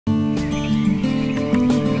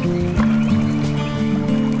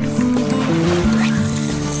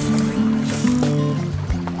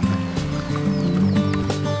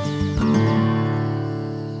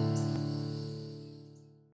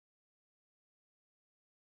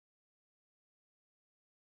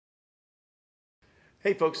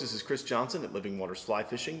Hey folks, this is Chris Johnson at Living Waters Fly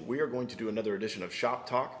Fishing. We are going to do another edition of Shop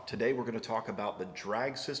Talk. Today we're going to talk about the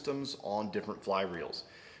drag systems on different fly reels.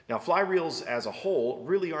 Now fly reels as a whole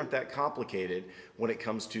really aren't that complicated when it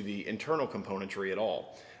comes to the internal componentry at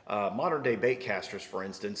all. Modern day bait casters, for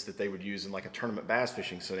instance, that they would use in like a tournament bass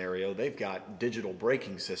fishing scenario, they've got digital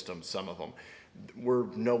braking systems, some of them. We're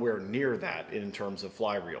nowhere near that in terms of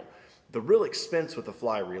fly reel. The real expense with the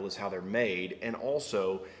fly reel is how they're made, and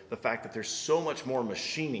also the fact that there's so much more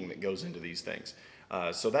machining that goes into these things.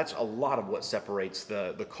 So that's a lot of what separates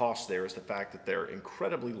the cost there, is the fact that they're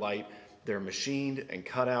incredibly light, they're machined and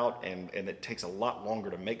cut out, and it takes a lot longer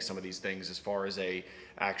to make some of these things as far as a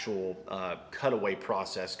actual cutaway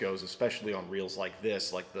process goes, especially on reels like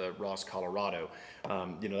this, like the Ross Colorado.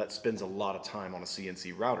 That spends a lot of time on a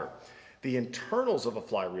CNC router. The internals of a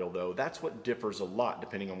fly reel, though, that's what differs a lot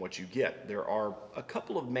depending on what you get. There are a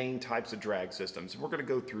couple of main types of drag systems, and we're going to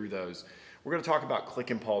go through those. We're going to talk about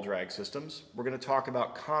click and pawl drag systems. We're going to talk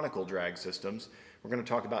about conical drag systems. We're going to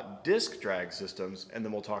talk about disc drag systems, and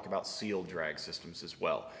then we'll talk about sealed drag systems as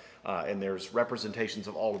well. And there's representations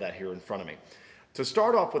of all of that here in front of me. To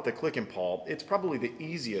start off with the click and pawl, it's probably the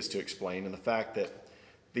easiest to explain in the fact that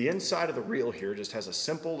the inside of the reel here just has a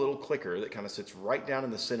simple little clicker that kind of sits right down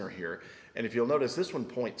in the center here. And if you'll notice, this one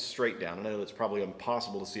points straight down. I know that's probably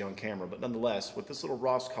impossible to see on camera, but nonetheless, with this little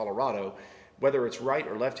Ross Colorado, whether it's right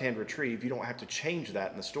or left-hand retrieve, you don't have to change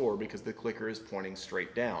that in the store because the clicker is pointing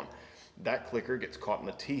straight down. That clicker gets caught in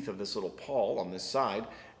the teeth of this little pawl on this side,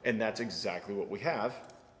 and that's exactly what we have,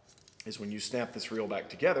 is when you snap this reel back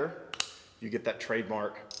together, you get that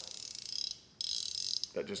trademark,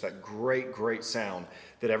 that great sound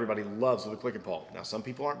that everybody loves with a click and pawl. Now, some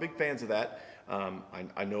people aren't big fans of that.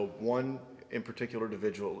 I know one in particular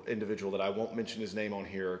individual that I won't mention his name on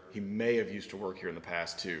here. He may have used to work here in the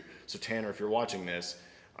past too. So Tanner, if you're watching this,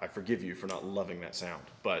 I forgive you for not loving that sound.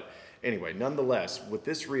 But anyway, nonetheless, with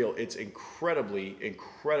this reel, it's incredibly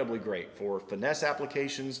great for finesse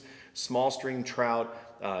applications, small stream trout,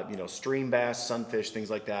 stream bass, sunfish, things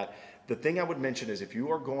like that. The thing I would mention is if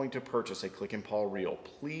you are going to purchase a click and pawl reel,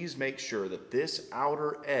 please make sure that this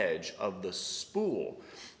outer edge of the spool,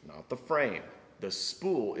 not the frame, the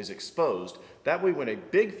spool is exposed. That way when a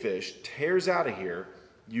big fish tears out of here,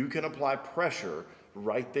 you can apply pressure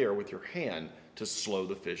right there with your hand to slow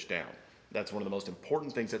the fish down. That's one of the most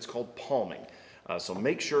important things. That's called palming. So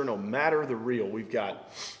make sure no matter the reel, we've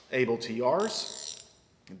got Abel TRs,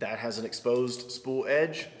 that has an exposed spool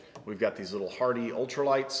edge. We've got these little Hardy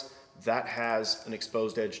ultralights. That has an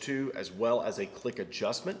exposed edge too, as well as a click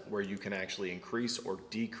adjustment where you can actually increase or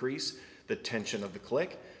decrease the tension of the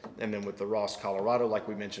click. And then with the Ross Colorado, like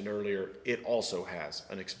we mentioned earlier, it also has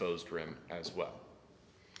an exposed rim as well.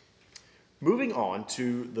 Moving on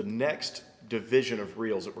to the next division of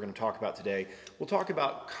reels that we're going to talk about today, we'll talk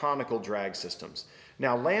about conical drag systems.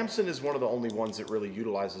 Now, Lamson is one of the only ones that really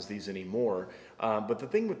utilizes these anymore, but the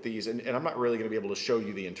thing with these, and I'm not really going to be able to show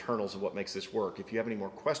you the internals of what makes this work. If you have any more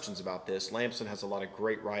questions about this, Lamson has a lot of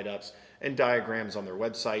great write-ups and diagrams on their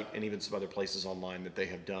website and even some other places online that they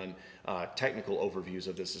have done technical overviews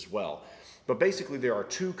of this as well. But basically, there are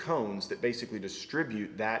two cones that basically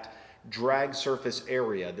distribute that drag surface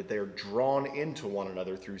area that they are drawn into one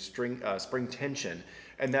another through spring tension,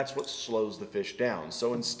 and that's what slows the fish down.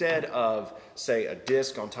 So instead of, say, a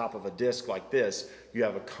disc on top of a disc like this, you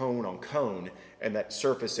have a cone on cone, and that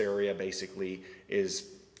surface area basically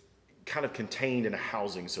is kind of contained in a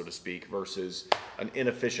housing, so to speak, versus an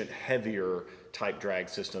inefficient, heavier type drag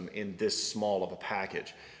system in this small of a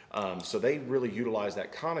package. So they really utilize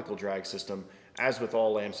that conical drag system. As with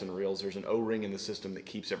all Lamson reels, there's an O-ring in the system that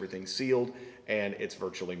keeps everything sealed, and it's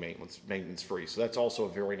virtually maintenance free. So that's also a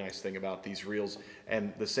very nice thing about these reels.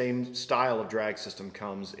 And the same style of drag system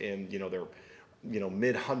comes in, their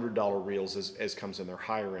mid $100 reels as comes in their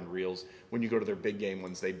higher end reels. When you go to their big game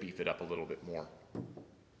ones, they beef it up a little bit more.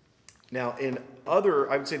 Now, in other,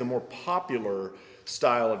 I would say the more popular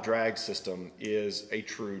style of drag system is a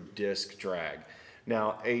true disc drag.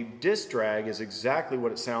 Now, a disc drag is exactly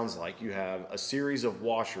what it sounds like. You have a series of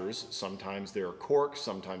washers. Sometimes they're cork,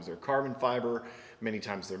 sometimes they're carbon fiber, many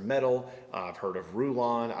times they're metal. I've heard of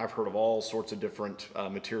Rulon. I've heard of all sorts of different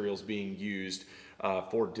materials being used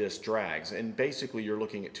for disc drags. And basically, you're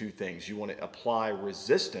looking at two things. You want to apply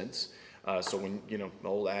resistance. So when, the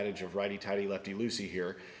old adage of righty-tighty, lefty-loosey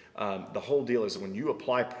here, the whole deal is when you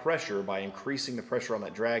apply pressure by increasing the pressure on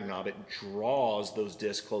that drag knob, it draws those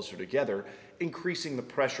discs closer together, increasing the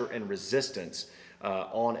pressure and resistance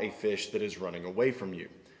on a fish that is running away from you.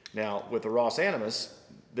 Now, with the Ross Animus,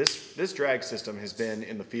 this drag system has been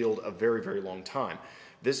in the field a very long time.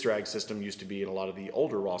 This drag system used to be in a lot of the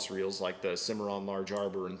older Ross reels, like the Cimarron Large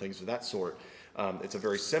Arbor and things of that sort. It's a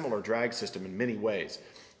very similar drag system in many ways.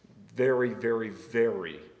 Very, very,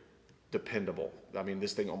 very dependable. I mean,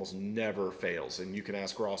 this thing almost never fails, and you can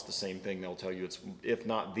ask Ross the same thing. They'll tell you it's, if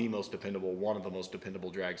not the most dependable, one of the most dependable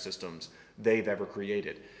drag systems they've ever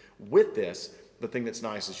created. With this, the thing that's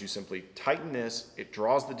nice is you simply tighten this, it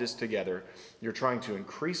draws the disc together. You're trying to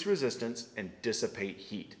increase resistance and dissipate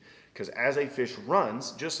heat. Because as a fish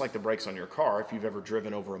runs, just like the brakes on your car, if you've ever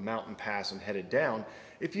driven over a mountain pass and headed down,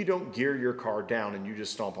 if you don't gear your car down and you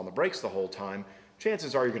just stomp on the brakes the whole time,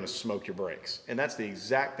 chances are you're going to smoke your brakes. And that's the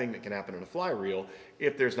exact thing that can happen in a fly reel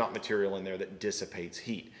if there's not material in there that dissipates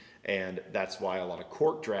heat. And that's why a lot of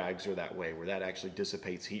cork drags are that way, where that actually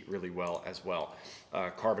dissipates heat really well as well.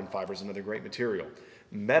 Carbon fiber is another great material.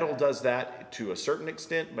 Metal does that to a certain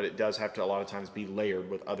extent, but it does have to a lot of times be layered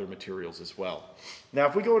with other materials as well. Now,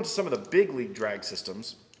 if we go into some of the big league drag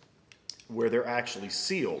systems where they're actually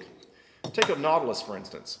sealed, take up Nautilus, for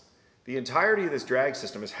instance. The entirety of this drag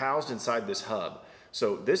system is housed inside this hub.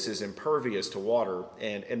 So this is impervious to water,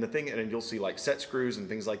 and the thing, and you'll see like set screws and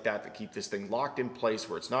things like that that keep this thing locked in place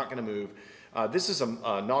where it's not going to move. This is a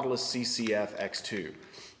Nautilus CCF X2,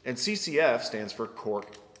 and CCF stands for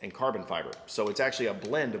cork and carbon fiber. So it's actually a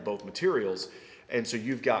blend of both materials, and so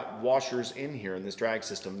you've got washers in here in this drag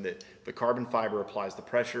system that the carbon fiber applies the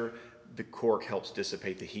pressure, the cork helps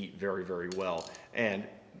dissipate the heat very, very well, and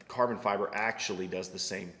carbon fiber actually does the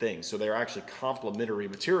same thing. So they're actually complementary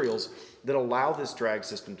materials that allow this drag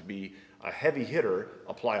system to be a heavy hitter,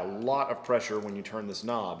 apply a lot of pressure when you turn this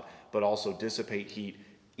knob, but also dissipate heat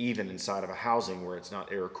even inside of a housing where it's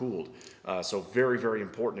not air cooled. So very, very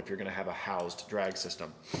important if you're going to have a housed drag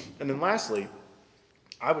system. And then lastly,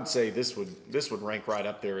 I would say this would rank right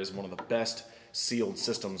up there as one of the best sealed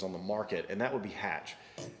systems on the market, and that would be Hatch.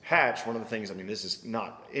 Hatch, one of the things, I mean, this is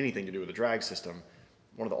not anything to do with the drag system,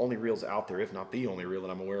 one of the only reels out there, if not the only reel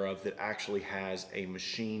that I'm aware of, that actually has a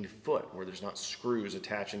machined foot where there's not screws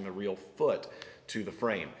attaching the reel foot to the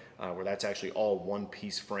frame, where that's actually all one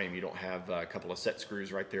piece frame. You don't have a couple of set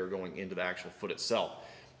screws right there going into the actual foot itself.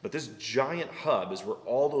 But this giant hub is where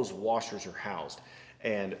all those washers are housed.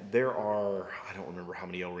 And there are, I don't remember how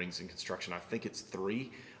many O-rings in construction. I think it's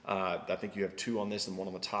 3. I think you have 2 on this and 1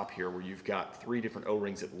 on the top here where you've got 3 different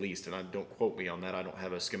O-rings at least. And don't quote me on that. I don't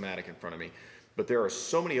have a schematic in front of me. But there are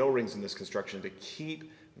so many O-rings in this construction to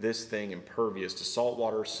keep this thing impervious to salt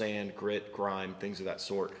water, sand, grit, grime, things of that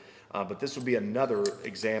sort. But this would be another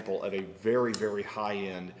example of a very, very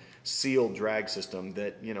high-end sealed drag system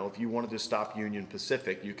that, you know, if you wanted to stop Union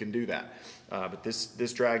Pacific, you can do that. But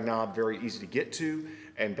this drag knob, very easy to get to,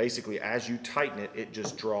 and basically as you tighten it, it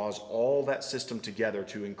just draws all that system together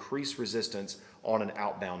to increase resistance on an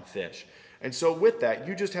outbound fish. And so with that,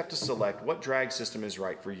 you just have to select what drag system is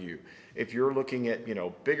right for you. If you're looking at, you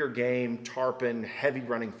know, bigger game, tarpon, heavy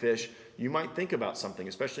running fish, you might think about something,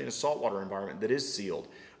 especially in a saltwater environment, that is sealed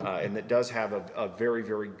and that does have a very,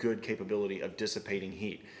 very good capability of dissipating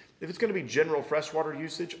heat. If it's going to be general freshwater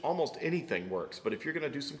usage, almost anything works. But if you're going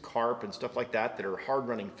to do some carp and stuff like that that are hard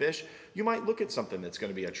running fish, you might look at something that's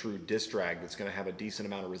going to be a true disc drag that's going to have a decent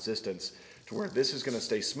amount of resistance to where this is going to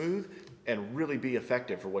stay smooth and really be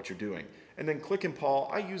effective for what you're doing. And then click and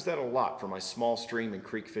pawl, I use that a lot for my small stream and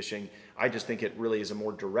creek fishing. I just think it really is a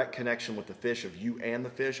more direct connection with the fish, of you and the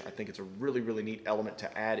fish. I think it's a really, really neat element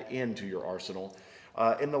to add into your arsenal.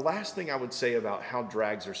 And the last thing I would say about how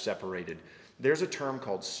drags are separated, there's a term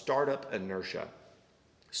called startup inertia.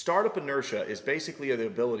 Startup inertia is basically the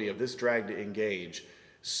ability of this drag to engage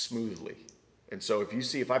smoothly. And so if you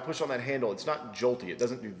see, if I push on that handle, it's not jolty, it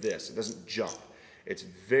doesn't do this, it doesn't jump. It's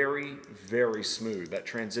very, very smooth. That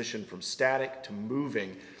transition from static to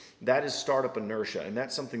moving, that is startup inertia. And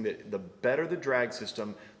that's something that the better the drag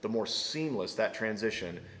system, the more seamless that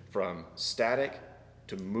transition from static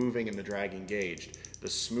to moving and the drag engaged. The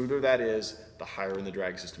smoother that is, the higher in the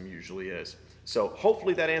drag system usually is. So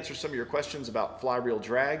hopefully that answers some of your questions about fly reel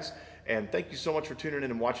drags. And thank you so much for tuning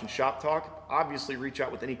in and watching Shop Talk. Obviously, reach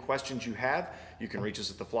out with any questions you have. You can reach us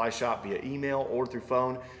at the Fly Shop via email or through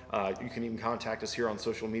phone. You can even contact us here on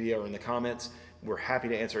social media or in the comments. We're happy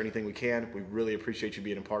to answer anything we can. We really appreciate you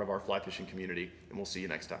being a part of our fly fishing community, and we'll see you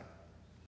next time.